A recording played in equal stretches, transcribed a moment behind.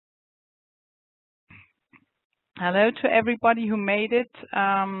Hello to everybody who made it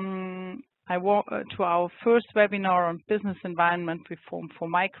to our first webinar on business environment reform for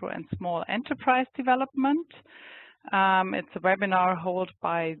micro and small enterprise development. It's a webinar held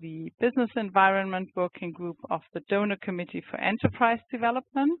by the Business Environment Working Group of the Donor Committee for Enterprise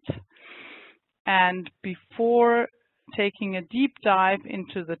Development. And before taking a deep dive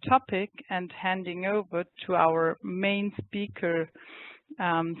into the topic and handing over to our main speaker,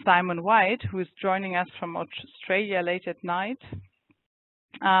 Simon White, who is joining us from Australia late at night,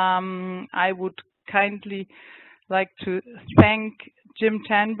 I would kindly like to thank Jim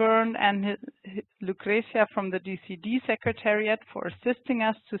Tanburn and Lucrecia from the DCED Secretariat for assisting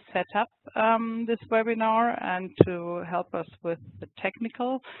us to set up this webinar and to help us with the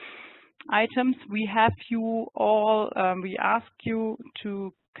technical items. We have you all, we ask you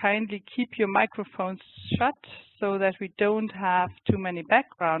to kindly keep your microphones shut so that we don't have too many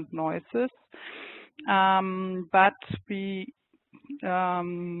background noises, and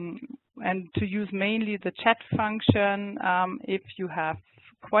to use mainly the chat function if you have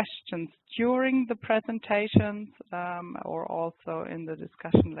questions during the presentations or also in the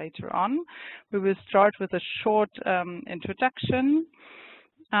discussion later on. We will start with a short introduction.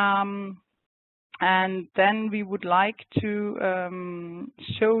 And then we would like to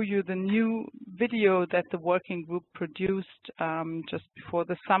show you the new video that the working group produced just before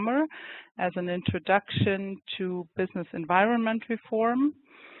the summer as an introduction to business environment reform,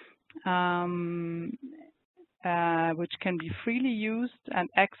 which can be freely used and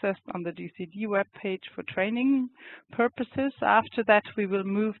accessed on the DCED webpage for training purposes. After that, we will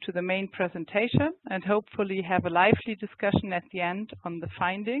move to the main presentation and hopefully have a lively discussion at the end on the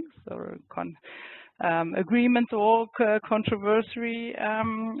findings or agreements or controversy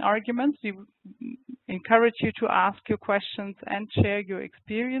arguments. We encourage you to ask your questions and share your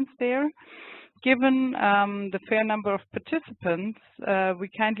experience there. Given the fair number of participants, we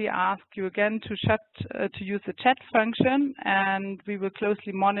kindly ask you again to use the chat function, and we will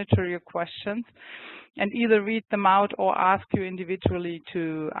closely monitor your questions and either read them out or ask you individually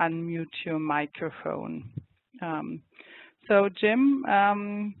to unmute your microphone. So Jim,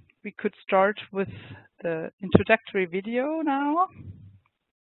 we could start with the introductory video now.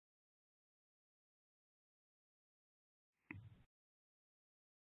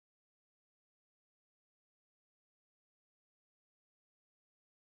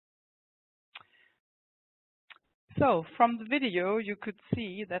 So from the video, you could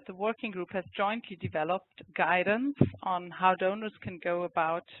see that the working group has jointly developed guidance on how donors can go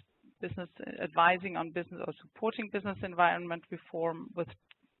about business advising on business or supporting business environment reform with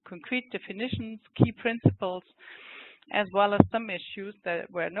concrete definitions, key principles, as well as some issues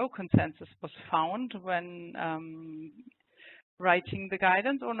where no consensus was found when writing the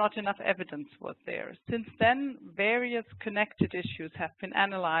guidance or not enough evidence was there. Since then, various connected issues have been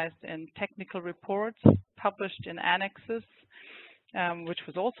analyzed in technical reports published in annexes, which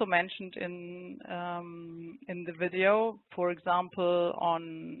was also mentioned in the video, for example,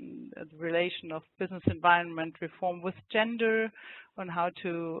 on the relation of business environment reform with gender, on how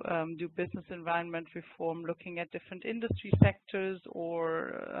to do business environment reform looking at different industry sectors,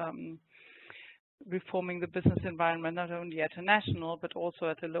 or reforming the business environment not only at a national but also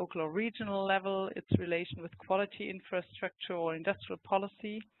at a local or regional level, its relation with quality infrastructure or industrial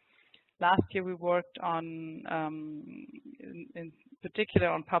policy. Last year we worked on, in particular,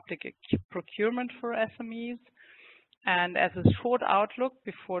 on public procurement for SMEs. And as a short outlook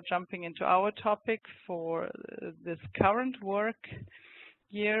before jumping into our topic for this current work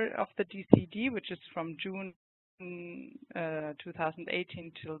year of the DCED, which is from June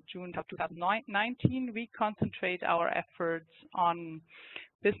 2018 till June 2019, we concentrate our efforts on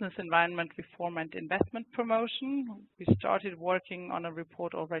business environment reform and investment promotion. We started working on a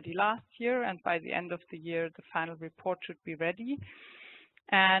report already last year, and by the end of the year, the final report should be ready.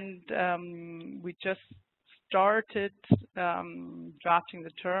 And we just started drafting the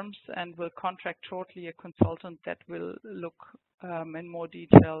terms and will contract shortly a consultant that will look in more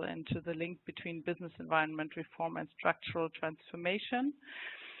detail into the link between business environment reform and structural transformation.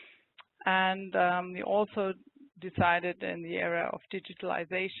 And we also decided in the area of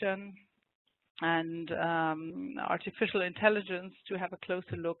digitalization and artificial intelligence to have a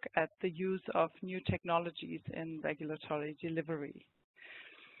closer look at the use of new technologies in regulatory delivery.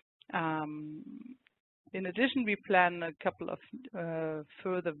 In addition, we plan a couple of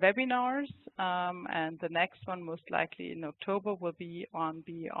further webinars, and the next one, most likely in October, will be on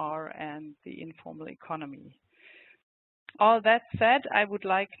BR and the informal economy. All that said, I would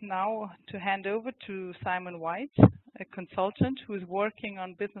like now to hand over to Simon White, a consultant who is working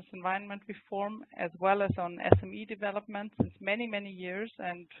on business environment reform as well as on SME development since many, many years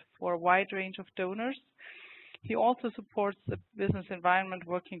and for a wide range of donors. He also supports the Business Environment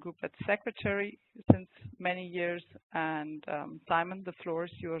Working Group as Secretary since many years. And Simon, the floor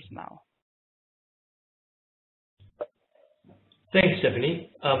is yours now. Thanks,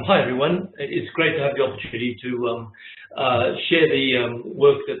 Stephanie. Hi, everyone. It's great to have the opportunity to share the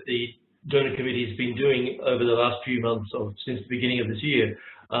work that the donor committee has been doing over the last few months or since the beginning of this year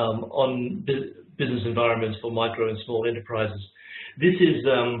on business environments for micro and small enterprises. This is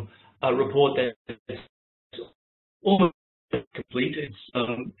a report that's almost complete. It's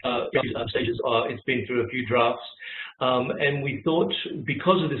stages it's been through a few drafts, and we thought,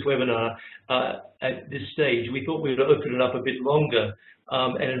 because of this webinar at this stage, we thought we would open it up a bit longer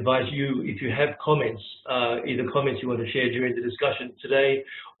and advise you, if you have comments, either comments you want to share during the discussion today,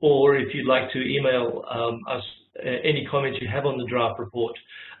 or if you'd like to email us any comments you have on the draft report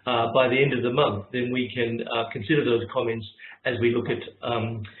by the end of the month, then we can consider those comments as we look at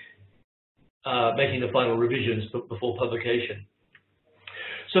making the final revisions before publication.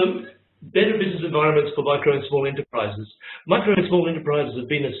 So, better business environments for micro and small enterprises. Micro and small enterprises have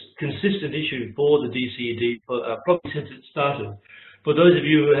been a consistent issue for the DCED probably since it started. For those of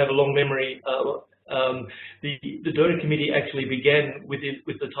you who have a long memory, the donor committee actually began with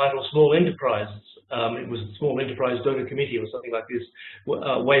the title Small Enterprises. It was the Small Enterprise Donor Committee or something like this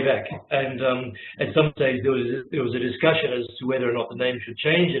way back. And at some stage there was a discussion as to whether or not the name should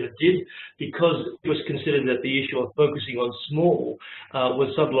change, and it did, because it was considered that the issue of focusing on small was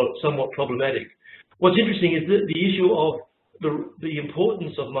somewhat problematic. What's interesting is that the issue of the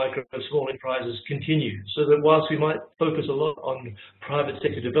importance of micro and small enterprises continues, so that whilst we might focus a lot on private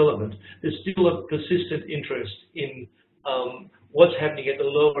sector development, there's still a persistent interest in what's happening at the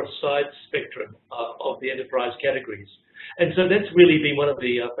lower side spectrum of the enterprise categories. And so that's really been one of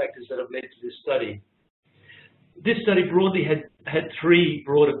the factors that have led to this study. This study broadly had three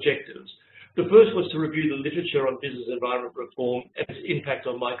broad objectives. The first was to review the literature on business environment reform and its impact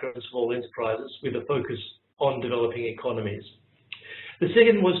on micro and small enterprises with a focus on developing economies. The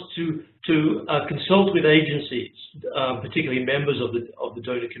second was to consult with agencies, particularly members of the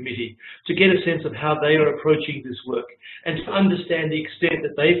donor committee, to get a sense of how they are approaching this work and to understand the extent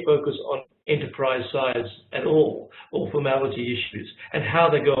that they focus on enterprise size at all, or formality issues, and how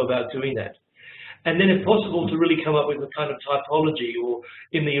they go about doing that. And then, if possible, to really come up with a kind of typology, or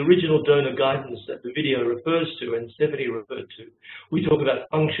in the original donor guidance that the video refers to and Stephanie referred to, we talk about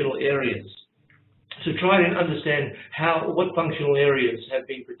functional areas. To try and understand what functional areas have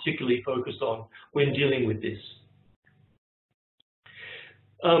been particularly focused on when dealing with this.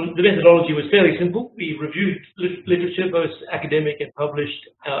 The methodology was fairly simple. We reviewed literature, both academic and published,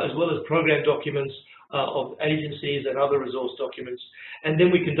 as well as program documents of agencies and other resource documents. And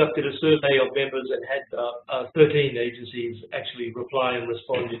then we conducted a survey of members and had 13 agencies actually reply and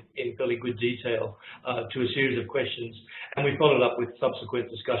respond in fairly good detail to a series of questions. And we followed up with subsequent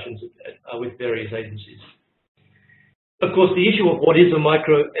discussions with various agencies. Of course, the issue of what is a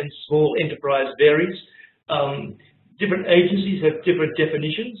micro and small enterprise varies. Different agencies have different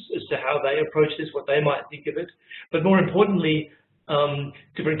definitions as to how they approach this, what they might think of it. But more importantly,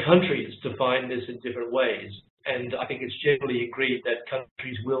 different countries define this in different ways. And I think it's generally agreed that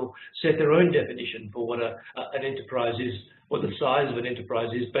countries will set their own definition for what an enterprise is, what the size of an enterprise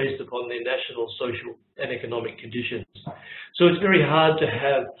is, based upon their national, social, and economic conditions. So it's very hard to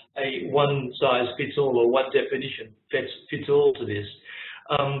have a one-size-fits-all or one definition fits all to this.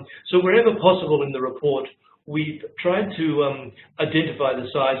 So wherever possible in the report, we've tried to identify the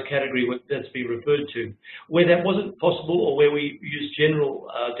size category that's been referred to. Where that wasn't possible, or where we use general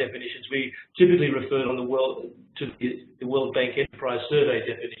definitions, we typically referred to the World Bank Enterprise Survey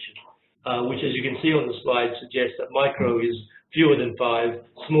definition, which, as you can see on the slide, suggests that micro is fewer than 5,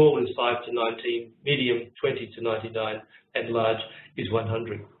 small is 5 to 19, medium 20 to 99, and large is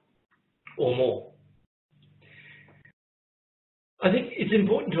 100 or more. I think it's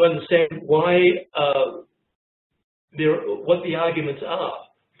important to understand what the arguments are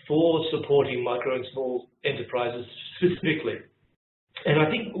for supporting micro and small enterprises specifically. And I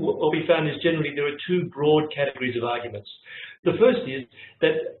think what we found is generally there are two broad categories of arguments. The first is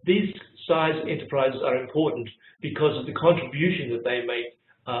that these size enterprises are important because of the contribution that they make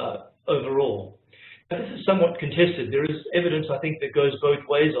overall. Now, this is somewhat contested. There is evidence, I think, that goes both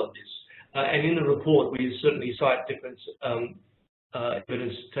ways on this. And in the report, we certainly cite different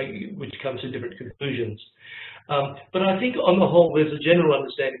evidence which comes to different conclusions. But I think on the whole, there's a general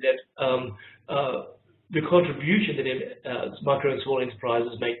understanding that the contribution that micro and small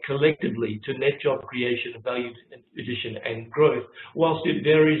enterprises make collectively to net job creation, value addition and growth, whilst it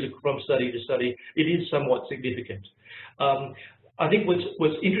varies from study to study, it is somewhat significant. I think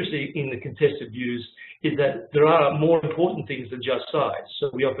what's interesting in the contested views is that there are more important things than just size. So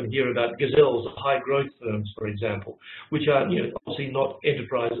we often hear about gazelles or high growth firms, for example, which are obviously not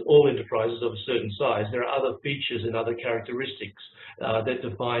all enterprises of a certain size. There are other features and other characteristics that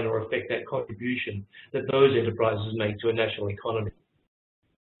define or affect that contribution that those enterprises make to a national economy.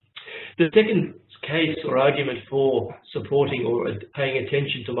 The second case or argument for supporting or paying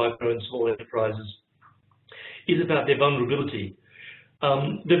attention to micro and small enterprises is about their vulnerability.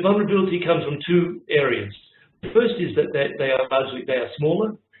 The vulnerability comes from two areas. The first is that they are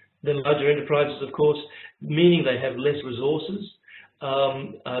smaller than larger enterprises, of course, meaning they have less resources,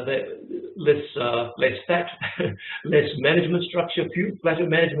 less fat, less management structure, flatter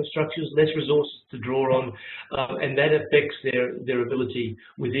management structures, less resources to draw on, and that affects their ability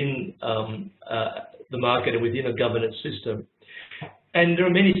within the market and within a governance system. And there are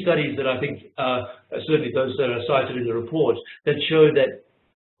many studies that I think, certainly those that are cited in the report, that show that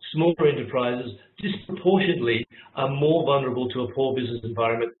smaller enterprises disproportionately are more vulnerable to a poor business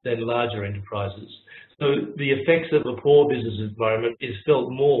environment than larger enterprises. So the effects of a poor business environment is felt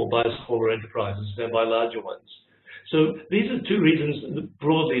more by smaller enterprises than by larger ones. So these are two reasons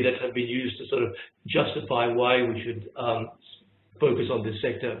broadly that have been used to sort of justify why we should focus on this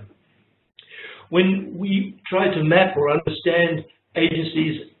sector. When we try to map or understand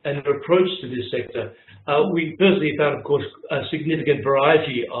agencies and their approach to this sector, we personally found, of course, a significant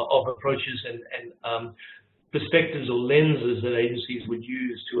variety of approaches and perspectives or lenses that agencies would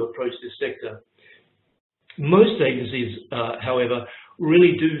use to approach this sector. Most agencies, however,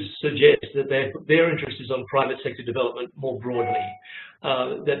 really do suggest that their interest is on private sector development more broadly,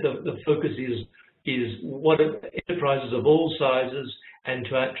 that the focus is what enterprises of all sizes and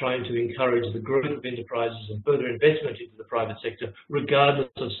trying to encourage the growth of enterprises and further investment into the private sector, regardless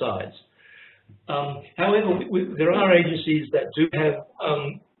of size. However, there are agencies that do have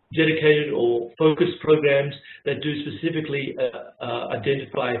dedicated or focused programs that do specifically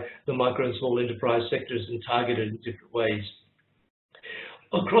identify the micro and small enterprise sectors and target it in different ways.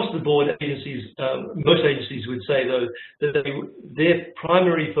 Across the board, most agencies would say, though, that their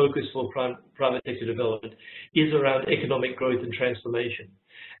primary focus for private sector development is around economic growth and transformation.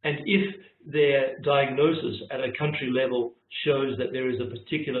 And if their diagnosis at a country level shows that there is a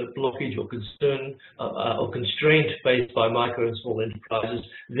particular blockage or concern or constraint faced by micro and small enterprises,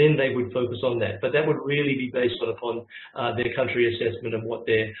 then they would focus on that. But that would really be based upon their country assessment and what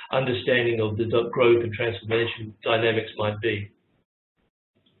their understanding of the growth and transformation dynamics might be.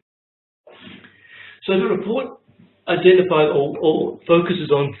 So the report identified or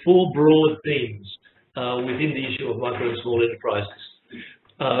focuses on four broad themes within the issue of micro and small enterprises.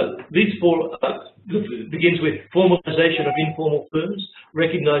 These four begins with formalization of informal firms,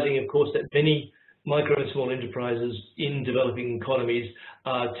 recognizing, of course, that many micro and small enterprises in developing economies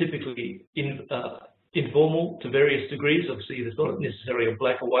are typically informal to various degrees. Obviously, there's not necessarily a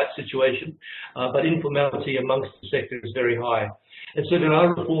black or white situation, but informality amongst the sector is very high. And so there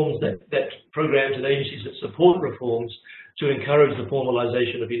are reforms that programs and agencies that support reforms to encourage the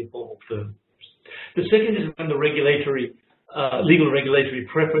formalization of informal firms. The second is around the legal regulatory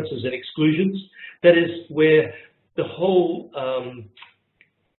preferences and exclusions. That is where the whole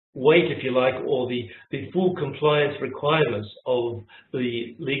weight, if you like, or the full compliance requirements of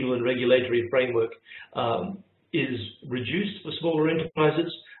the legal and regulatory framework is reduced for smaller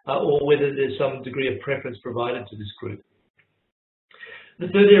enterprises, or whether there's some degree of preference provided to this group. The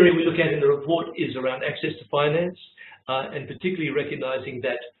third area we look at in the report is around access to finance, and particularly recognizing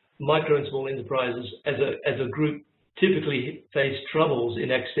that micro and small enterprises as a group typically face troubles in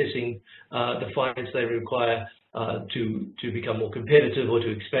accessing the finance they require to become more competitive or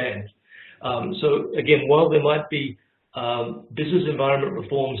to expand. So again, while there might be business environment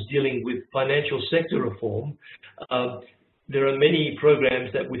reforms dealing with financial sector reform, there are many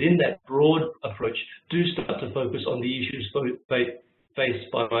programs that within that broad approach do start to focus on the issues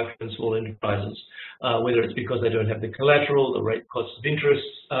faced by micro and small enterprises, whether it's because they don't have the collateral, the rate costs of interest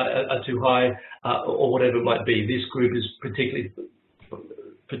are too high, or whatever it might be. This group is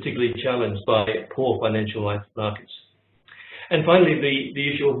particularly challenged by poor financial markets. And finally,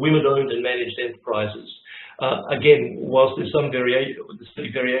 the issue of women-owned and managed enterprises. Again, whilst there's some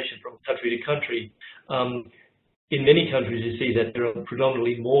variation from country to country, in many countries you see that there are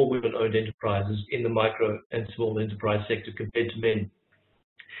predominantly more women-owned enterprises in the micro and small enterprise sector compared to men.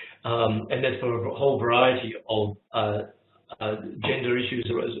 And that's for a whole variety of gender issues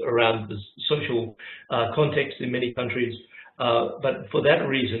around the social context in many countries. But for that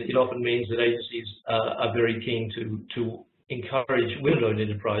reason, it often means that agencies are very keen to encourage women-owned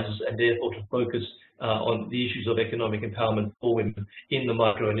enterprises and therefore to focus on the issues of economic empowerment for women in the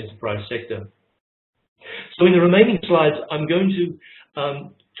micro and enterprise sector. So in the remaining slides, I'm going to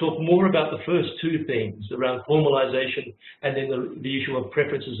talk more about the first two themes around formalization and then the issue of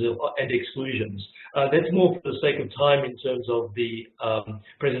preferences and exclusions. That's more for the sake of time in terms of the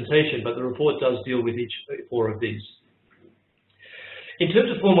presentation, but the report does deal with each four of these. In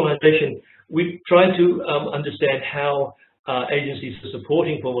terms of formalization, we've tried to understand how agencies are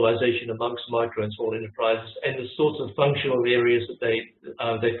supporting formalization amongst micro and small enterprises and the sorts of functional areas that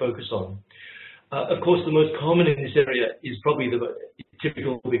they focus on. Of course, the most common in this area is probably the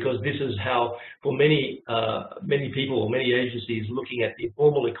typical, because this is how, for many people or many agencies looking at the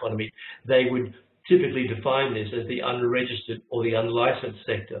informal economy, they would typically define this as the unregistered or the unlicensed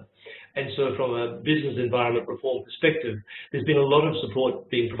sector. And so from a business environment reform perspective, there's been a lot of support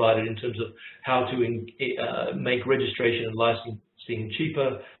being provided in terms of how to make registration and licensing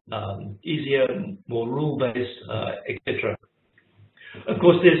cheaper, easier, more rule-based, etc. Of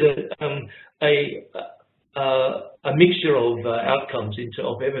course, there's a mixture of outcomes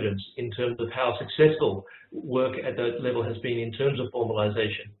of evidence in terms of how successful work at that level has been in terms of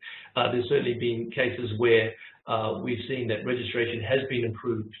formalization. There's certainly been cases where we've seen that registration has been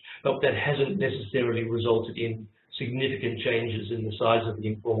improved, but that hasn't necessarily resulted in significant changes in the size of the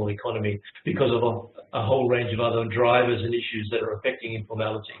informal economy because of a whole range of other drivers and issues that are affecting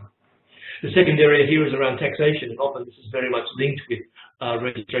informality. The second area here is around taxation, and often this is very much linked with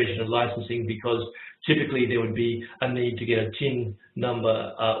registration and licensing, because typically there would be a need to get a TIN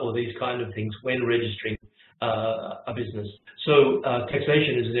number or these kind of things when registering a business. So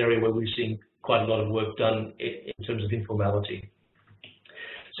taxation is an area where we've seen quite a lot of work done in terms of informality.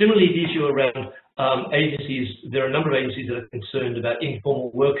 Similarly, the issue around agencies, there are a number of agencies that are concerned about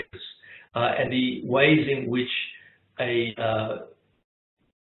informal workers and the ways in which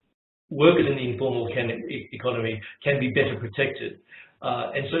workers in the informal economy can be better protected.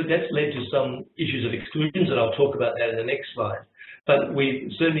 And so that's led to some issues of exclusions, and I'll talk about that in the next slide. But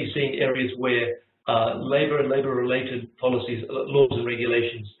we've certainly seen areas where labour and labour-related policies, laws and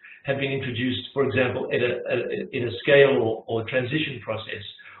regulations have been introduced, for example, in a scale or transition process,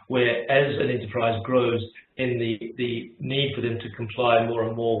 where as an enterprise grows, then the need for them to comply more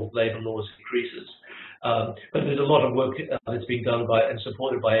and more with labour laws increases. But there's a lot of work that's being done by and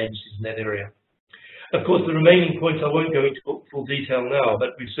supported by agencies in that area. Of course, the remaining points I won't go into full detail now,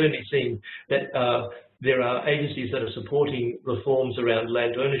 but we've certainly seen that there are agencies that are supporting reforms around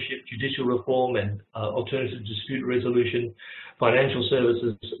land ownership, judicial reform, and alternative dispute resolution, financial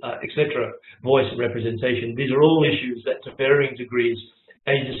services, etc., voice and representation. These are all issues that, to varying degrees,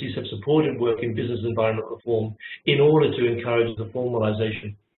 agencies have supported work in business environment reform in order to encourage the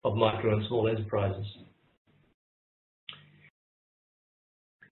formalization of micro and small enterprises.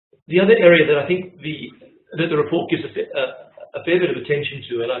 The other area that I think the report gives a fair bit of attention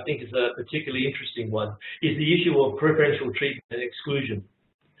to, and I think is a particularly interesting one, is the issue of preferential treatment and exclusion.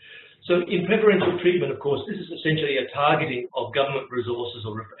 So in preferential treatment, of course, this is essentially a targeting of government resources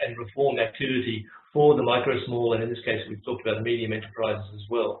and reform activity for the micro, small, and in this case, we've talked about medium enterprises as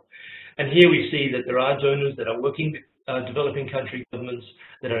well. And here we see that there are donors that are working with developing country governments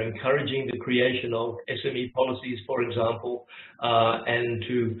that are encouraging the creation of SME policies, for example, and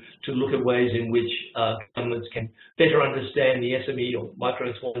to look at ways in which governments can better understand the SME or micro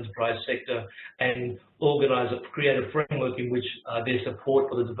and small enterprise sector and create a framework in which their support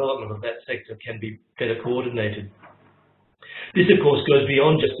for the development of that sector can be better coordinated. This, of course, goes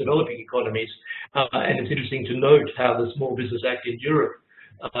beyond just developing economies, and it's interesting to note how the Small Business Act in Europe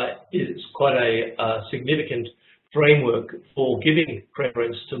is quite a significant framework for giving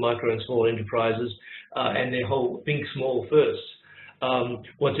preference to micro and small enterprises and their whole think small first.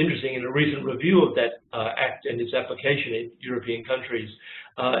 What's interesting, in a recent review of that act and its application in European countries,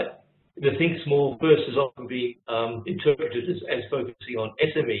 the think small first has often been interpreted as focusing on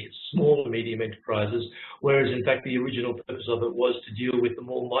SMEs, small and medium enterprises, whereas in fact the original purpose of it was to deal with the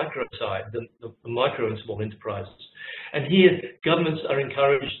more micro side, the micro and small enterprises. And here, governments are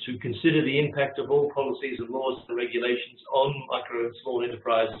encouraged to consider the impact of all policies and laws and regulations on micro and small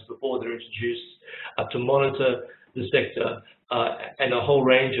enterprises before they're introduced, to monitor the sector, and a whole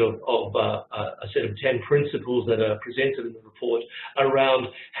range of a set of 10 principles that are presented in the report around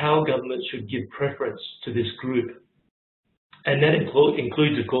how governments should give preference to this group. And that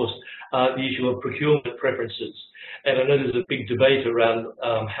includes, of course, the issue of procurement preferences. And I know there's a big debate around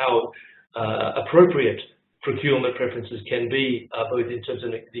how appropriate procurement preferences can be, both in terms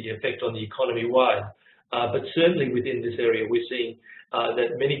of the effect on the economy wide. But certainly within this area, we're seeing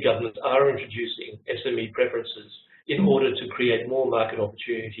that many governments are introducing SME preferences in order to create more market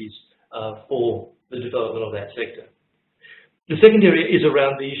opportunities for the development of that sector. The second area is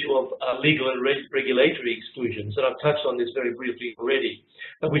around the issue of legal and regulatory exclusions, and I've touched on this very briefly already.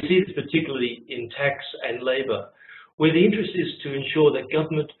 But we see this particularly in tax and labour, where the interest is to ensure that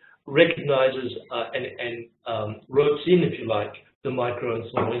government recognises and ropes in, if you like, the micro and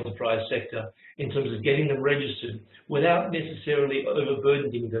small enterprise sector in terms of getting them registered without necessarily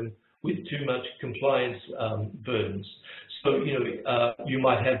overburdening them with too much compliance burdens. So, you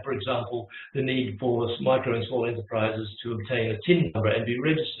might have, for example, the need for micro and small enterprises to obtain a TIN number and be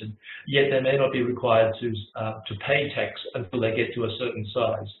registered, yet they may not be required to pay tax until they get to a certain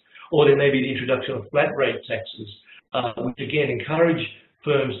size. Or there may be the introduction of flat rate taxes, which again encourage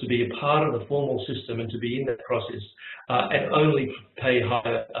firms to be a part of the formal system and to be in that process, and only pay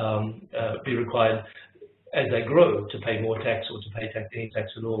higher, be required as they grow to pay more tax or to pay any tax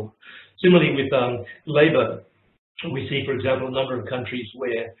at all. Similarly with labour, we see, for example, a number of countries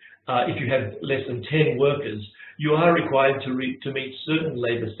where if you have less than 10 workers, you are required to meet certain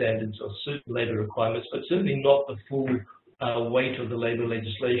labour standards or certain labour requirements, but certainly not the full weight of the labour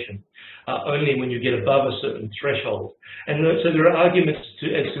legislation, only when you get above a certain threshold. And so there are arguments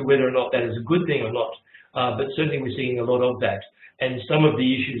as to whether or not that is a good thing or not, but certainly we're seeing a lot of that. And some of the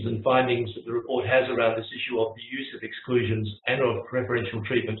issues and findings that the report has around this issue of the use of exclusions and of preferential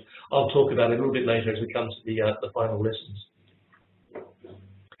treatment, I'll talk about a little bit later as we come to the final lessons.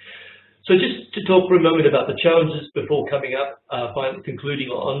 So just to talk for a moment about the challenges before coming up, concluding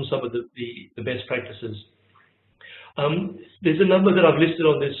on some of the best practices. There's a number that I've listed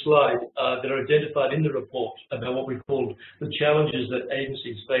on this slide that are identified in the report about what we call the challenges that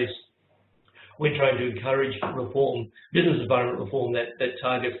agencies face when trying to encourage reform, business environment reform that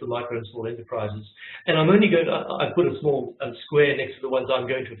targets the micro and small enterprises. And I'm only going to, I put a small square next to the ones I'm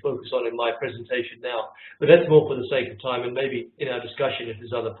going to focus on in my presentation now, but that's more for the sake of time, and maybe in our discussion, if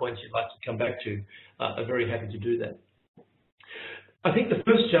there's other points you'd like to come back to, I'm very happy to do that. I think the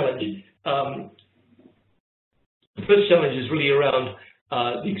first challenge is really around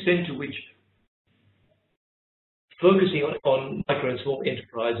the extent to which focusing on micro and small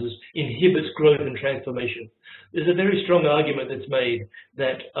enterprises inhibits growth and transformation. There's a very strong argument that's made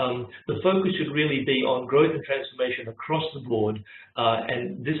that the focus should really be on growth and transformation across the board,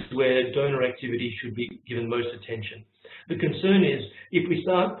 and this is where donor activity should be given most attention. The concern is if we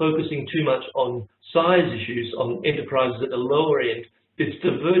start focusing too much on size issues, on enterprises at the lower end, it's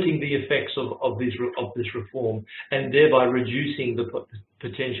diverting the effects of this reform and thereby reducing the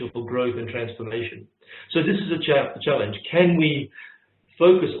potential for growth and transformation. So this is a challenge. Can we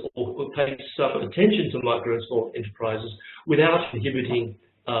focus or pay some attention to micro and small enterprises without inhibiting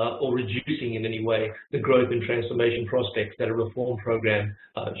or reducing in any way the growth and transformation prospects that a reform program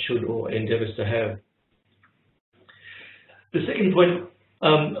should or endeavours to have? The second point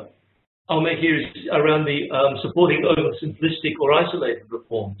I'll make here is around the supporting over simplistic or isolated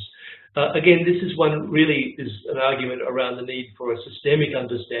reforms. Again, this is really an argument around the need for a systemic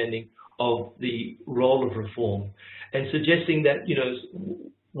understanding of the role of reform, and suggesting that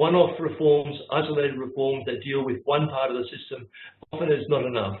one-off reforms, isolated reforms that deal with one part of the system often is not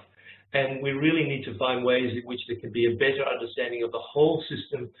enough. And we really need to find ways in which there can be a better understanding of the whole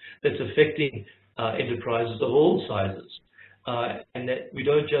system that's affecting enterprises of all sizes. And that we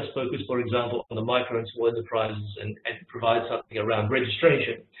don't just focus, for example, on the micro and small enterprises and provide something around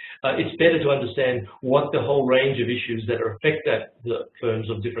registration. It's better to understand what the whole range of issues that affect the firms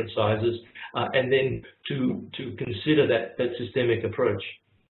of different sizes, and then to consider that systemic approach.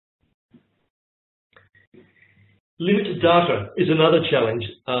 Limited data is another challenge.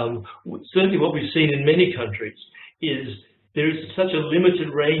 Certainly what we've seen in many countries is there is such a limited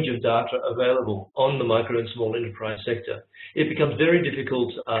range of data available on the micro and small enterprise sector. It becomes very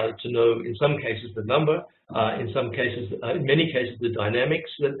difficult to know, in some cases, the number, in many cases, the dynamics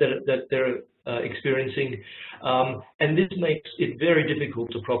that they're experiencing. And this makes it very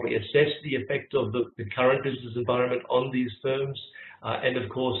difficult to properly assess the effect of the current business environment on these firms, and of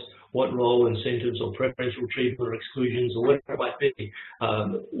course, what role incentives or preferential treatment or exclusions or whatever it might be,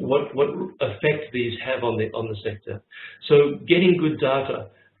 what effect these have on the sector. So getting good data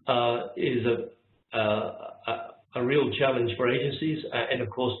is a real challenge for agencies, and of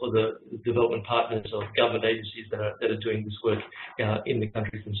course for the development partners of government agencies that are doing this work in the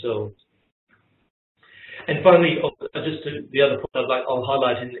countries themselves. And finally, just the other point I'll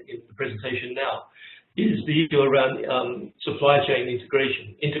highlight in the presentation now is the issue around supply chain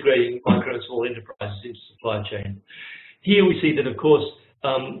integration, integrating micro and small enterprises into supply chain. Here we see that, of course,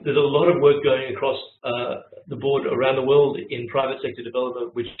 there's a lot of work going across the board around the world in private sector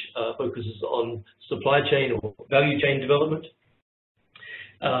development, which focuses on supply chain or value chain development.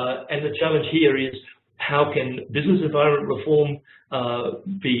 And the challenge here is, how can business environment reform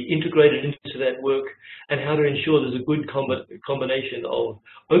be integrated into that work, and how to ensure there's a good combination of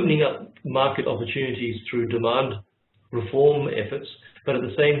opening up market opportunities through demand reform efforts, but at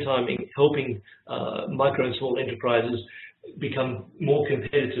the same time helping micro and small enterprises become more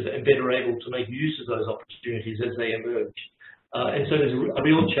competitive and better able to make use of those opportunities as they emerge. And so there's a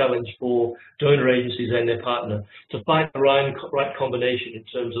real challenge for donor agencies and their partner to find the right combination in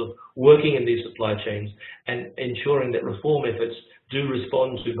terms of working in these supply chains and ensuring that reform efforts do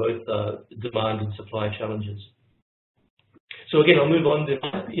respond to both demand and supply challenges. So again, I'll move on.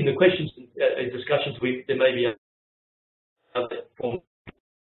 In the questions and discussions, there may be other forms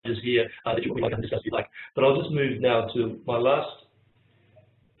here that you might discuss if you like. But I'll just move now to my last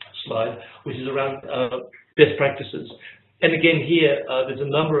slide, which is around best practices. And again, here, there's a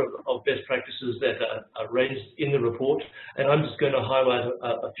number of best practices that are raised in the report, and I'm just going to highlight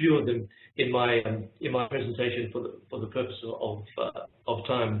a few of them in my presentation for the purpose of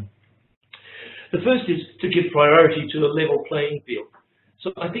time. The first is to give priority to a level playing field.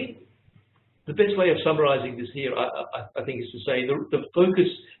 So I think the best way of summarising this here, I think, is to say the focus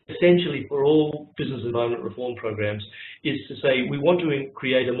essentially for all business environment reform programs is to say we want to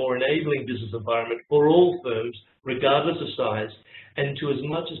create a more enabling business environment for all firms, regardless of size, and to as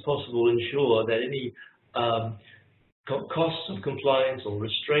much as possible ensure that any costs of compliance or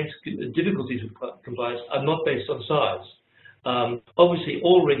restraints, difficulties with compliance are not based on size. Obviously,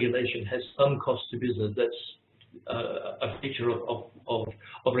 all regulation has some cost to business. That's a feature of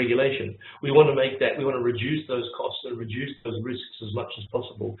regulation. We want to make that, we want to reduce those costs and reduce those risks as much as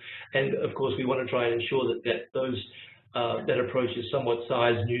possible. And of course, we want to try and ensure that approach is somewhat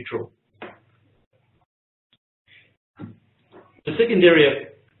size neutral. The second area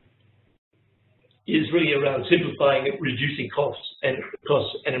is really around simplifying, reducing costs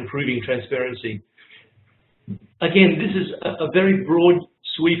and improving transparency. Again, this is a very broad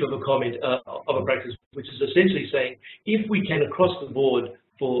sweep of a comment of a practice, which is essentially saying if we can across the board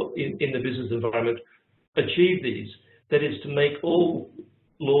in the business environment achieve these, that is to make all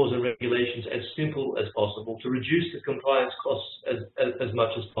laws and regulations as simple as possible, to reduce the compliance costs as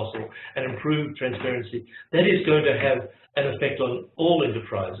much as possible, and improve transparency, that is going to have an effect on all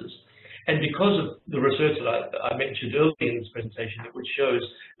enterprises. And because of the research that I mentioned earlier in this presentation, which shows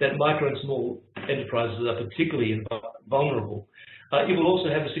that micro and small enterprises are particularly vulnerable, it will also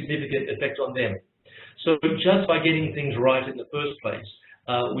have a significant effect on them. So just by getting things right in the first place,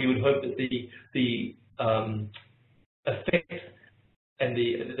 we would hope that the effect and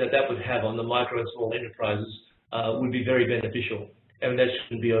that would have on the micro and small enterprises would be very beneficial, and that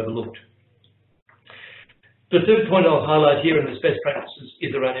shouldn't be overlooked. The third point I'll highlight here in this best practices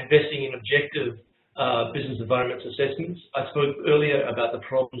is around investing in objective business environment assessments. I spoke earlier about the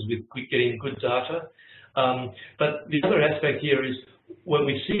problems with getting good data, but the other aspect here is when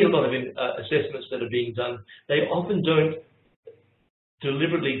we see a lot of assessments that are being done, they often don't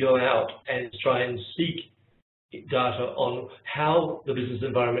deliberately go out and try and seek data on how the business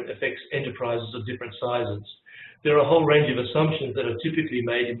environment affects enterprises of different sizes. There are a whole range of assumptions that are typically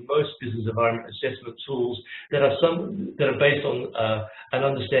made in most business environment assessment tools that are based on an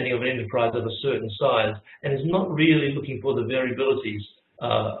understanding of an enterprise of a certain size, and is not really looking for the variabilities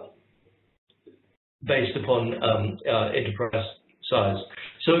based upon enterprise size.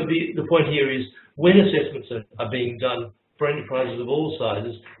 So the point here is, when assessments are being done for enterprises of all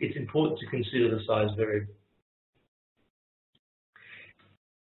sizes, it's important to consider the size variable.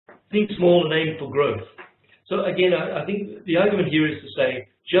 Think small and aim for growth. So again, I think the argument here is to say,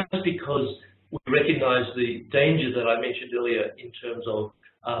 just because we recognize the danger that I mentioned earlier in terms of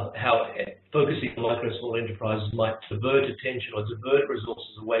how focusing on micro and small enterprises might divert attention or divert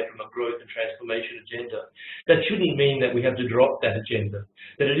resources away from a growth and transformation agenda, that shouldn't mean that we have to drop that agenda.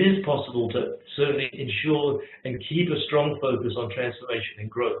 That it is possible to certainly ensure and keep a strong focus on transformation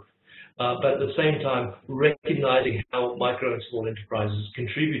and growth. But at the same time, recognizing how micro and small enterprises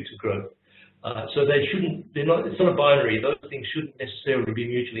contribute to growth. So it's not a binary. Those things shouldn't necessarily be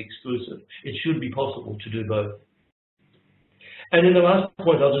mutually exclusive. It should be possible to do both. And then the last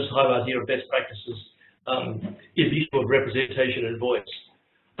point I'll just highlight here of best practices is the issue of representation and voice.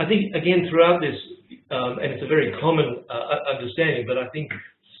 I think, again, throughout this, and it's a very common understanding, but I think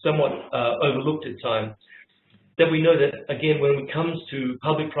somewhat overlooked at times, that we know that, again, when it comes to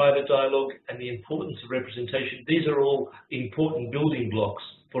public-private dialogue and the importance of representation, these are all important building blocks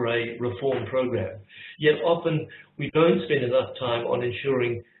for a reform program. Yet often we don't spend enough time on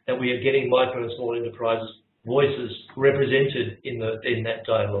ensuring that we are getting micro and small enterprises voices represented in that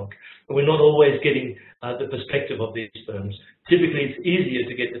dialogue. And we're not always getting the perspective of these firms. Typically, it's easier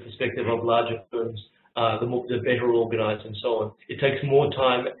to get the perspective of larger firms, the better organized and so on. It takes more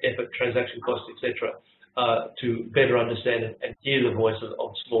time, effort, transaction costs, etc., to better understand and hear the voice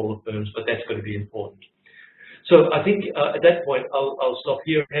of smaller firms, but that's going to be important. So I think at that point, I'll stop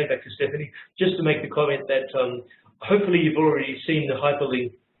here and hand back to Stephanie, just to make the comment that hopefully you've already seen the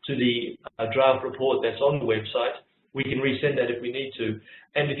hyperlink to the draft report that's on the website. We can resend that if we need to.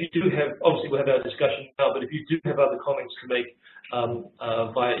 And if you do have, obviously we'll have our discussion now, but if you do have other comments to make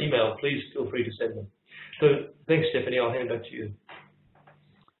via email, please feel free to send them. So thanks, Stephanie. I'll hand back to you.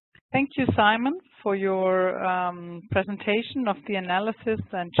 Thank you, Simon, for your presentation of the analysis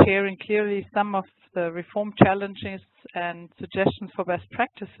and sharing clearly some of the reform challenges and suggestions for best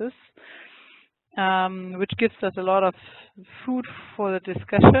practices, which gives us a lot of food for the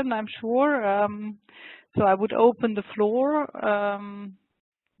discussion, I'm sure. So I would open the floor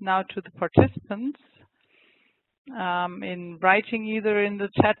now to the participants in writing either in the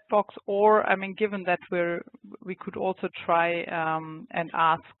chat box or, I mean, given that we could also try and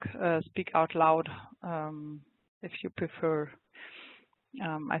ask, speak out loud if you prefer.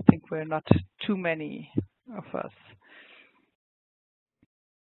 I think we're not too many of us.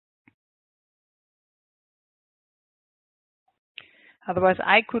 Otherwise,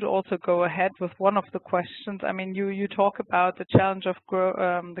 I could also go ahead with one of the questions. I mean, you talk about the challenge of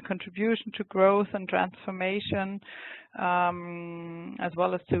the contribution to growth and transformation, as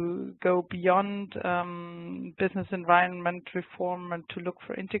well as to go beyond business environment reform and to look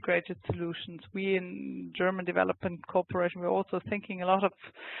for integrated solutions. We in German Development Corporation, we're also thinking a lot of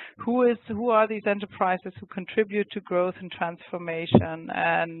who are these enterprises who contribute to growth and transformation,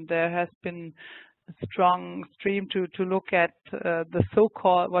 and there has been strong stream to look at the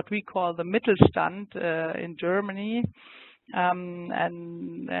so-called, what we call the Mittelstand in Germany, and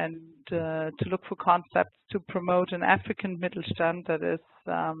to look for concepts to promote an African Mittelstand that is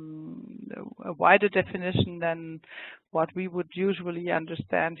a wider definition than what we would usually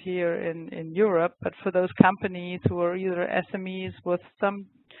understand here in Europe, but for those companies who are either SMEs with some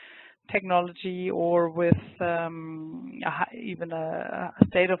technology or with even a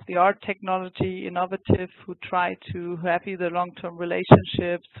state-of-the-art technology, innovative, who try to have either long-term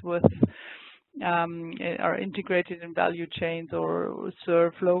relationships with are integrated in value chains or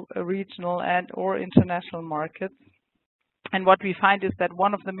serve regional and or international markets. And what we find is that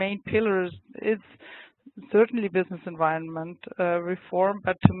one of the main pillars is certainly business environment reform,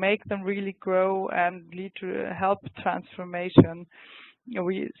 but to make them really grow and lead to help transformation,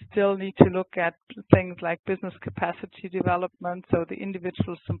 we still need to look at things like business capacity development, so the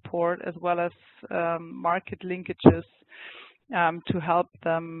individual support as well as market linkages to help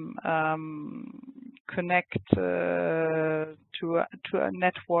them connect to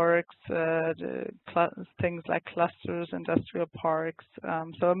networks, things like clusters, industrial parks,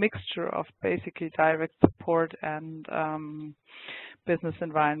 so a mixture of basically direct support and business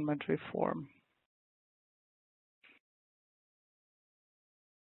environment reform.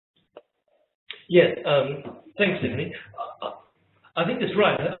 Yeah, thanks, Stephanie. I think that's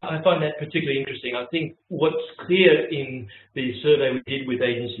right. I find that particularly interesting. I think what's clear in the survey we did with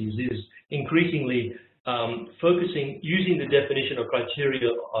agencies is increasingly using the definition of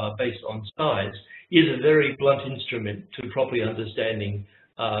criteria based on size is a very blunt instrument to properly understanding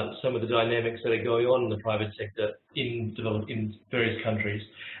some of the dynamics that are going on in the private sector in various countries.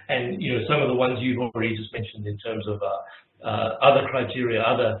 And some of the ones you've already just mentioned in terms of other criteria,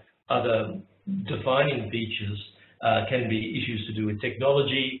 other defining features can be issues to do with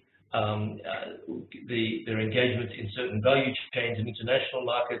technology, their engagement in certain value chains in international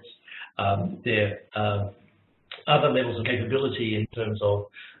markets, their other levels of capability in terms of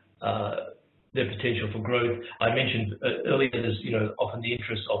their potential for growth. I mentioned earlier there's often the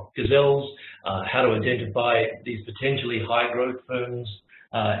interest of gazelles, how to identify these potentially high growth firms,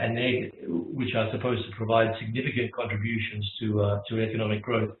 which are supposed to provide significant contributions to economic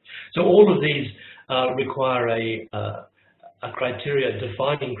growth. So all of these require a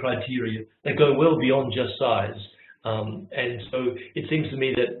defining criteria that go well beyond just size. And so it seems to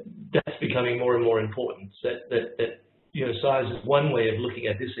me that that's becoming more and more important, that size is one way of looking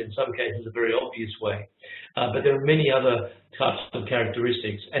at this, in some cases a very obvious way. But there are many other types of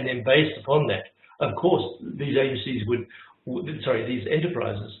characteristics, and then based upon that, of course, these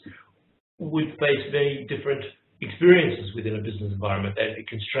enterprises would face very different experiences within a business environment. They'd be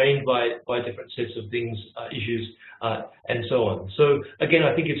constrained by different sets of things, issues, and so on. So again,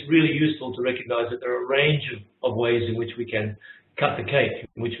 I think it's really useful to recognize that there are a range of ways in which we can cut the cake,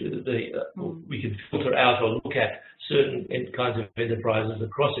 in which we can filter out or look at certain kinds of enterprises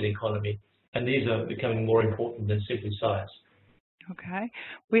across an economy, and these are becoming more important than simply size. Okay.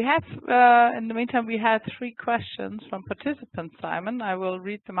 We have, in the meantime, we had 3 questions from participants, Simon. I will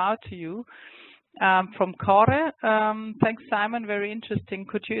read them out to you. From Kore, thanks, Simon, very interesting.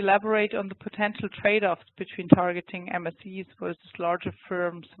 Could you elaborate on the potential trade-offs between targeting MSEs versus larger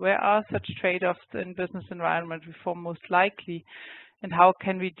firms? Where are such trade-offs in business environment reform most likely, and how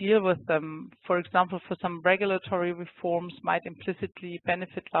can we deal with them? For example, for some regulatory reforms might implicitly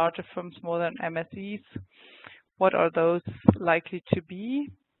benefit larger firms more than MSEs. What are those likely to be?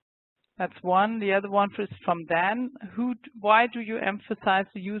 That's one. The other one is from Dan. Why do you emphasize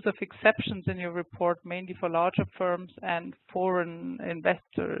the use of exceptions in your report, mainly for larger firms and foreign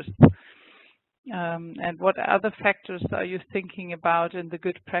investors? And what other factors are you thinking about in the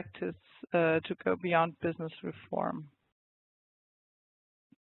good practice to go beyond business reform?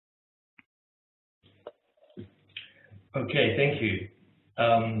 Okay, thank you.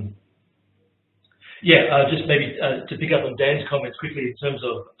 Just maybe to pick up on Dan's comments quickly in terms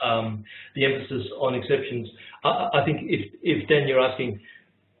of the emphasis on exceptions. I think if Dan, you're asking,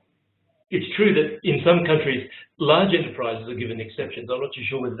 it's true that in some countries, large enterprises are given exceptions. I'm not too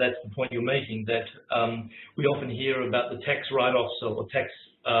sure whether that's the point you're making, that we often hear about the tax write-offs or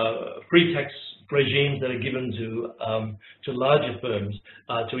free tax regimes that are given to larger firms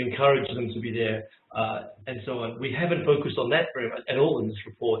to encourage them to be there and so on. We haven't focused on that very much at all in this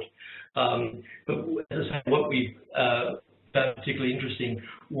report. But as I say, what we found particularly interesting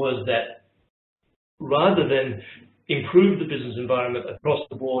was that rather than improve the business environment across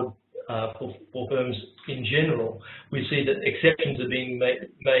the board for firms in general, we see that exceptions are being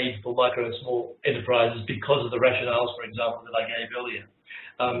made for micro and small enterprises because of the rationales, for example, that I gave earlier.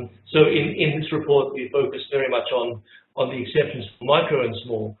 So in this report, we focused very much on the exceptions for micro and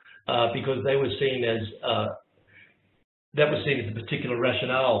small because they were seen as that was seen as a particular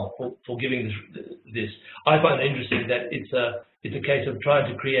rationale for giving this. I find it interesting that it's a case of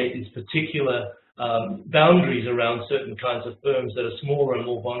trying to create these particular boundaries around certain kinds of firms that are smaller and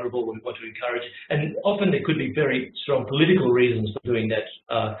more vulnerable we want to encourage. And often there could be very strong political reasons for doing that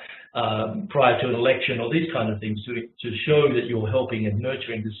prior to an election or these kind of things to show that you're helping and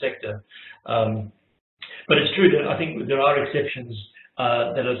nurturing the sector. But it's true that I think there are exceptions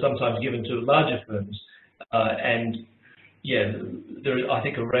that are sometimes given to larger firms. And yeah, there is, I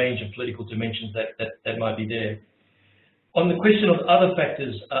think, a range of political dimensions that might be there. On the question of other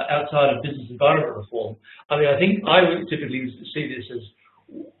factors outside of business environment reform, I mean, I think I would typically see this as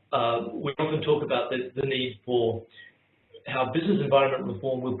we often talk about the need for how business environment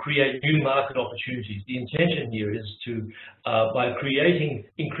reform will create new market opportunities. The intention here is to, by creating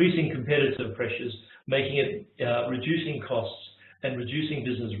increasing competitive pressures, making it reducing costs and reducing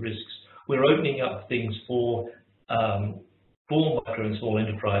business risks, we're opening up things for micro and small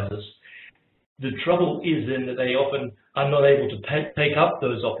enterprises. The trouble is then that they often are not able to take up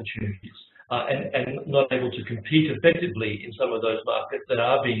those opportunities and not able to compete effectively in some of those markets that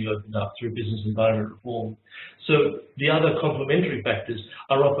are being opened up through business environment reform. So the other complementary factors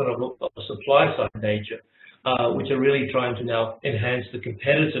are often of a supply side nature, which are really trying to now enhance the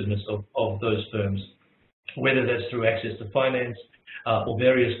competitiveness of those firms, whether that's through access to finance or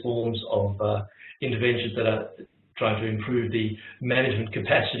various forms of interventions that are trying to improve the management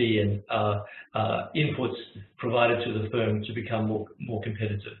capacity and inputs provided to the firm to become more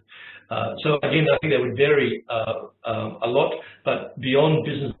competitive. So again, I think that would vary a lot, but beyond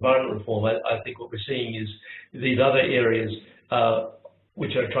business environment reform, I think what we're seeing is these other areas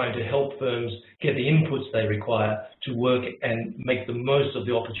which are trying to help firms get the inputs they require to work and make the most of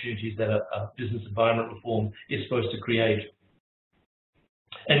the opportunities that a business environment reform is supposed to create.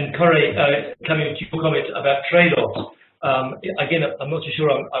 And Corey, coming to your comment about trade-offs, again, I'm not too sure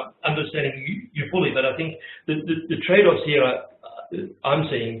I'm understanding you fully, but I think the trade-offs here I'm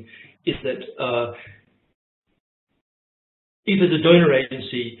seeing is that either the donor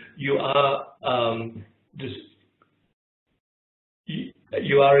agency, you are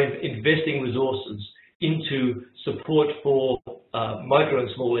investing resources into support for micro and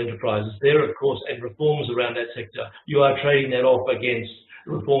small enterprises. There, of course, and reforms around that sector, you are trading that off against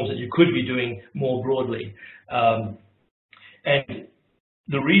reforms that you could be doing more broadly. And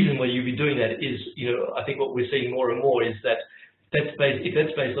the reason why you'd be doing that is, I think what we're seeing more and more is that if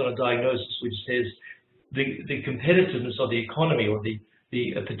that's based on a diagnosis which says the competitiveness of the economy or the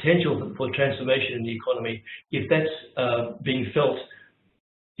the potential for transformation in the economy, if that's being felt,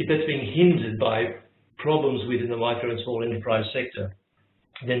 if that's being hindered by problems within the micro and small enterprise sector,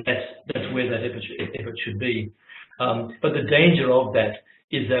 then that's where that effort should be. But the danger of that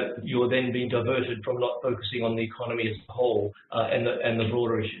is that you're then being diverted from not focusing on the economy as a whole and the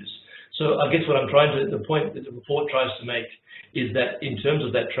broader issues. So I guess what I'm the point that the report tries to make is that in terms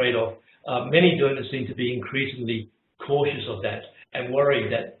of that trade-off, many donors seem to be increasingly cautious of that and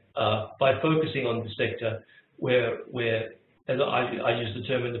worried that by focusing on the sector where as I used the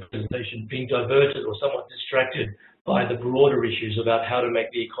term in the presentation, being diverted or somewhat distracted by the broader issues about how to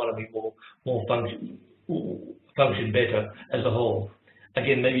make the economy more function better as a whole.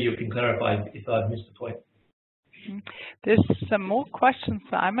 Again, maybe you can clarify if I've missed the point. There's some more questions,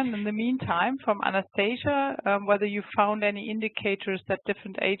 Simon, in the meantime, from Anastasia, whether you found any indicators that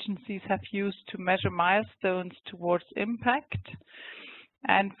different agencies have used to measure milestones towards impact.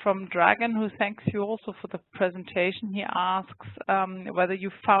 And from Dragan, who thanks you also for the presentation, he asks whether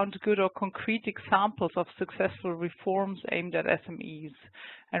you found good or concrete examples of successful reforms aimed at SMEs,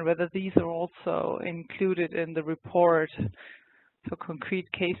 and whether these are also included in the report, so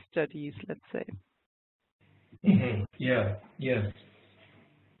concrete case studies, let's say. Mm-hmm. Yeah.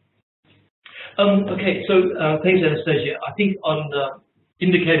 Okay, so thanks, Anastasia. I think on the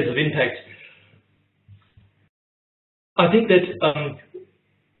indicators of impact, I think that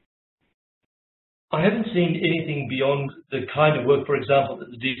I haven't seen anything beyond the kind of work, for example,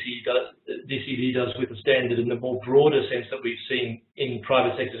 that the DCED does with the standard in the more broader sense that we've seen in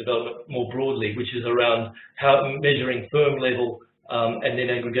private sector development more broadly, which is around how measuring firm level and then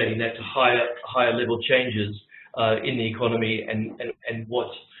aggregating that to higher level changes in the economy and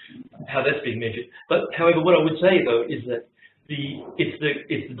how that's being measured. But however, what I would say though is that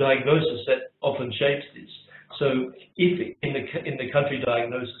it's the diagnosis that often shapes this. So if in the country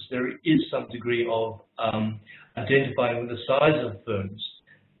diagnosis there is some degree of identifying the size of firms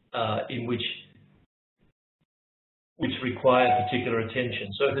in which require particular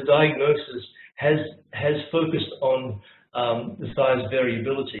attention. So the diagnosis has focused on the size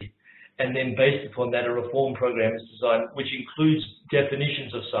variability, and then based upon that a reform program is designed which includes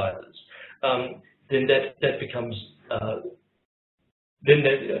definitions of sizes. Then that becomes then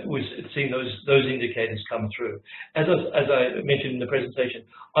we've seen those indicators come through. As I mentioned in the presentation,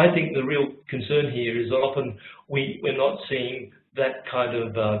 I think the real concern here is that often we're not seeing that kind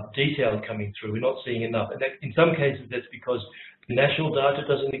of detail coming through. We're not seeing enough. And that, in some cases, that's because national data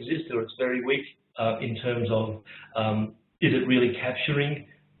doesn't exist or it's very weak in terms of is it really capturing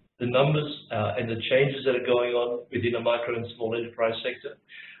the numbers and the changes that are going on within a micro and small enterprise sector.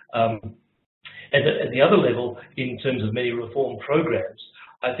 At the other level, in terms of many reform programs,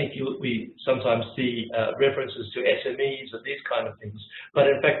 I think we sometimes see references to SMEs and these kind of things, but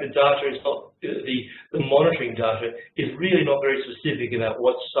in fact the data is not, the monitoring data is really not very specific about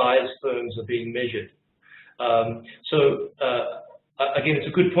what size firms are being measured. Again, it's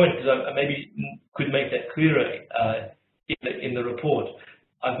a good point because I maybe could make that clearer in the report.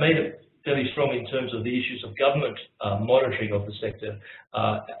 I've made it fairly strong in terms of the issues of government monitoring of the sector,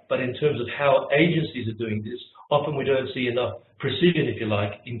 but in terms of how agencies are doing this, often we don't see enough precision, if you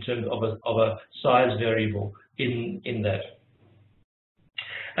like, in terms of a size variable in that.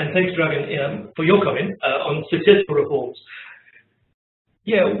 And thanks, Dragan, for your comment on successful reforms.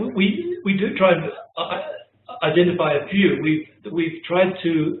 Yeah, we do try and identify a few. We've tried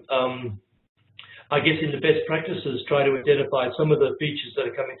to I guess in the best practices, try to identify some of the features that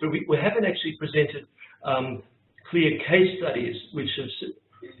are coming through. We haven't actually presented clear case studies which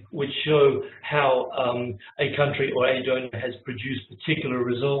show how a country or a donor has produced particular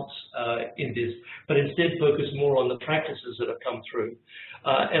results in this, but instead focus more on the practices that have come through.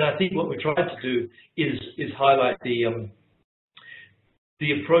 And I think what we're trying to do is highlight the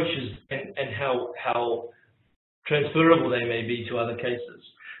approaches and how transferable they may be to other cases.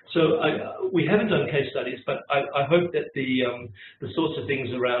 So we haven't done case studies, but I hope that the sorts of things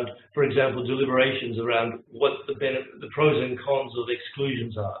around, for example, deliberations around what the pros and cons of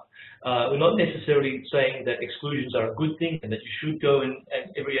exclusions are. We're not necessarily saying that exclusions are a good thing and that you should go and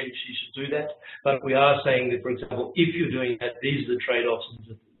every agency should do that, but we are saying that, for example, if you're doing that, these are the trade-offs and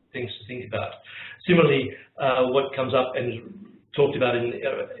the things to think about. Similarly, what comes up and is talked about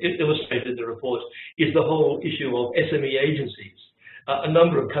illustrated in the report is the whole issue of SME agencies. A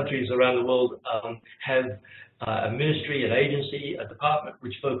number of countries around the world have a ministry, an agency, a department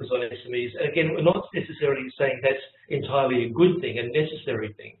which focus on SMEs. And again, we're not necessarily saying that's entirely a good thing, a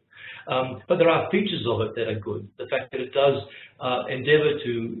necessary thing. But there are features of it that are good. The fact that it does endeavour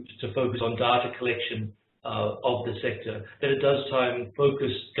to focus on data collection of the sector, that it does try and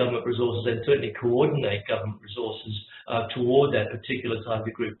focus government resources and certainly coordinate government resources toward that particular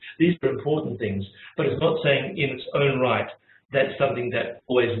target group. These are important things, but it's not saying in its own right that's something that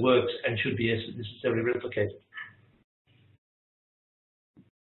always works and should be necessarily replicated.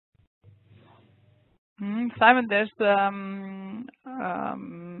 Simon, there's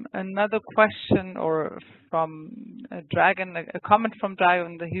another question, or from Dragon, a comment from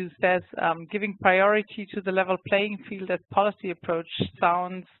Dragon, who says, giving priority to the level playing field as policy approach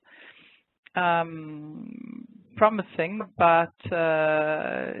sounds promising, but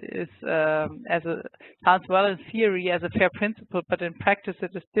sounds well in theory as a fair principle, but in practice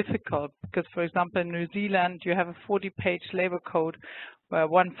it is difficult because, for example, in New Zealand you have a 40-page labor code where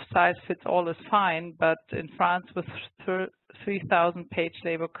one size fits all is fine, but in France with 3,000-page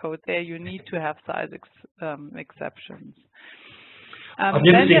labor code, there you need to have size exceptions. I've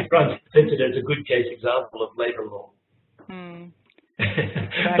never seen France presented as a good case example of labor law.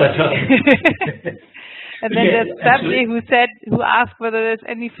 And then there's Sabri who asked whether there's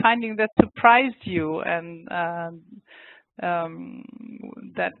any finding that surprised you, and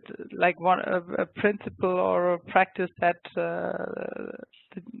that like a principle or a practice that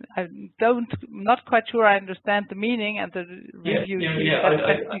not quite sure I understand the meaning, and the review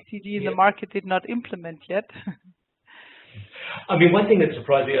that DCED in the market did not implement yet. I mean, one thing that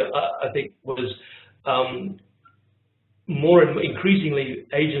surprised me, I think, was more and increasingly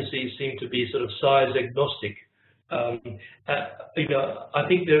agencies seem to be sort of size agnostic. I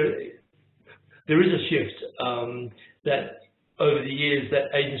think there is a shift that over the years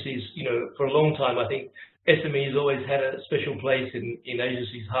that agencies, for a long time, I think SMEs always had a special place in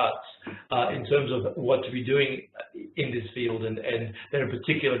agencies' hearts in terms of what to be doing in this field, and they're a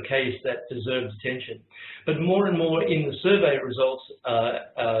particular case that deserves attention. But more and more in the survey results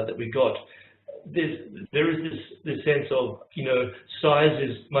that we got, there is this sense of, size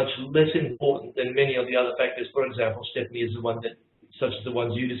is much less important than many of the other factors. For example, Stephanie is the one that, such as the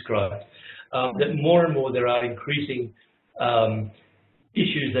ones you described, that more and more there are increasing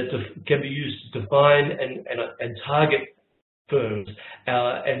issues that can be used to define and target firms,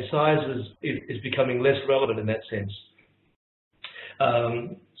 and size is becoming less relevant in that sense.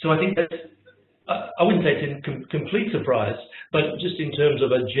 So I think that's, I wouldn't say it's a complete surprise, but just in terms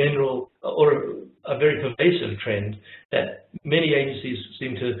of a general or a very pervasive trend that many agencies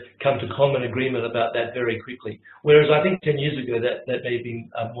seem to come to common agreement about that very quickly. Whereas I think 10 years ago that may have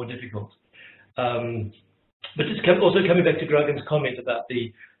been more difficult. But just also coming back to Dragon's comment about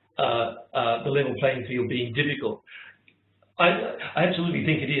the level playing field being difficult, I absolutely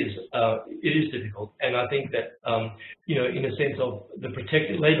think it is. It is difficult, and I think that in a sense of the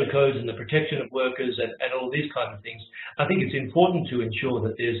labour codes and the protection of workers and all these kind of things, I think it's important to ensure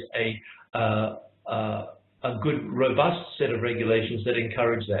that there's a good, robust set of regulations that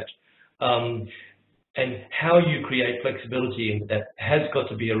encourage that. And how you create flexibility in that has got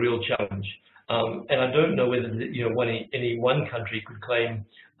to be a real challenge. And I don't know whether any one country could claim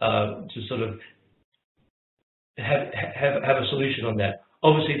to sort of have a solution on that.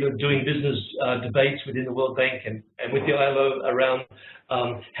 Obviously, they're doing business debates within the World Bank and with the ILO around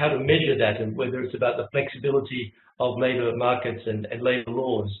how to measure that, and whether it's about the flexibility of labour markets and labour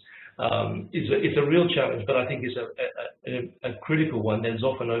laws. It's a real challenge, but I think it's a critical one that is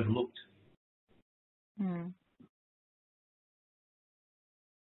often overlooked.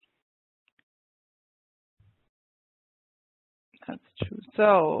 That's true.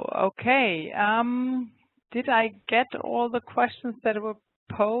 So, okay. Did I get all the questions that were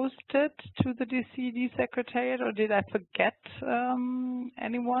posted to the DCED Secretariat, or did I forget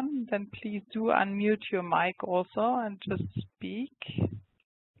anyone? Then please do unmute your mic also and just speak.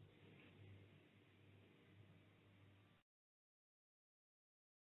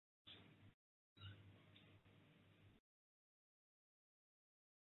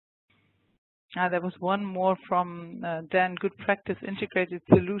 There was one more from Dan. Good practice, integrated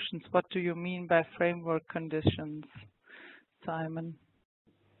solutions. What do you mean by framework conditions, Simon?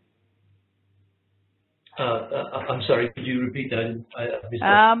 I'm sorry, could you repeat that? I missed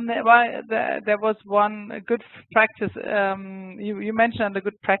that. Well, there was one good practice. You mentioned under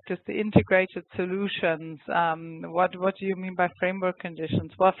good practice the integrated solutions. What do you mean by framework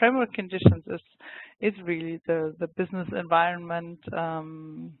conditions? Well, framework conditions is really the business environment.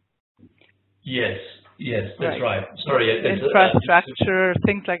 Yes, that's right. Sorry, infrastructure,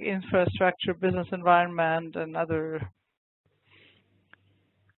 things like infrastructure, business environment, and other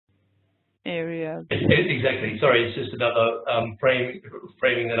areas. Exactly. Sorry, it's just another framing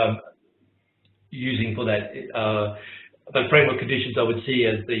that I'm using for that. But framework conditions I would see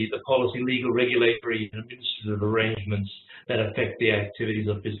as the policy, legal, regulatory, and administrative arrangements that affect the activities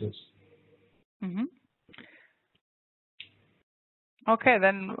of business. Mm-hmm. Okay,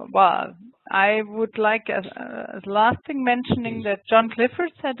 then, well, I would like, as last thing, mentioning that John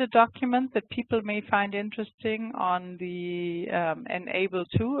Clifford had a document that people may find interesting on the Enable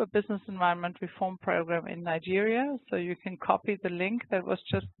 2, a business environment reform program in Nigeria. So you can copy the link that was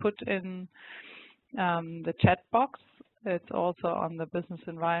just put in the chat box. It's also on the business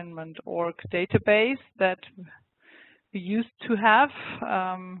environment org database that we used to have.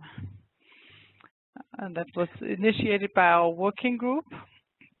 And that was initiated by our working group.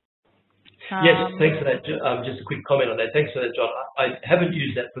 Yes, thanks for that. Just a quick comment on that. Thanks for that, John. I haven't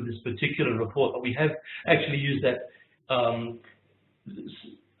used that for this particular report, but we have actually used that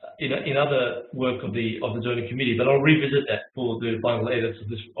in other work of the Zoning Committee. But I'll revisit that for the final edits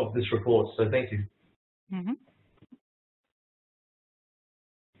of this report. So thank you. Mm-hmm.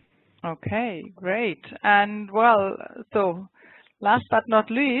 Okay, great. And well, so last but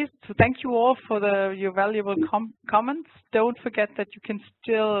not least, so thank you all for your valuable comments. Don't forget that you can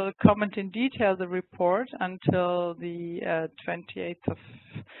still comment in detail the report until the 28th of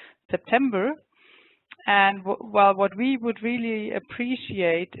September. And well, what we would really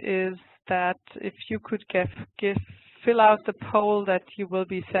appreciate is that if you could fill out the poll that you will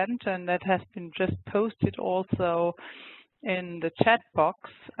be sent, and that has been just posted also in the chat box.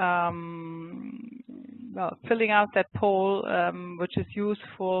 Well, filling out that poll, which is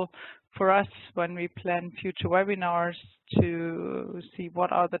useful for us when we plan future webinars to see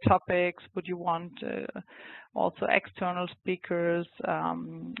what are the topics, would you want also external speakers,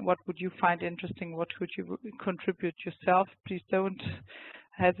 what would you find interesting, what would you contribute yourself. Please don't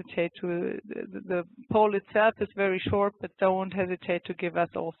hesitate to, the poll itself is very short, but don't hesitate to give us,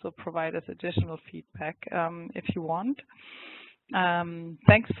 also provide us additional feedback if you want.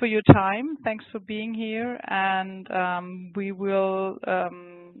 Thanks for your time, thanks for being here, and we will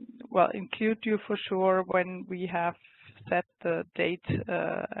well, include you for sure when we have set the date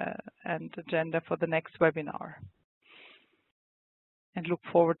and agenda for the next webinar. And look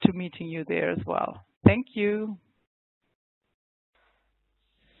forward to meeting you there as well. Thank you.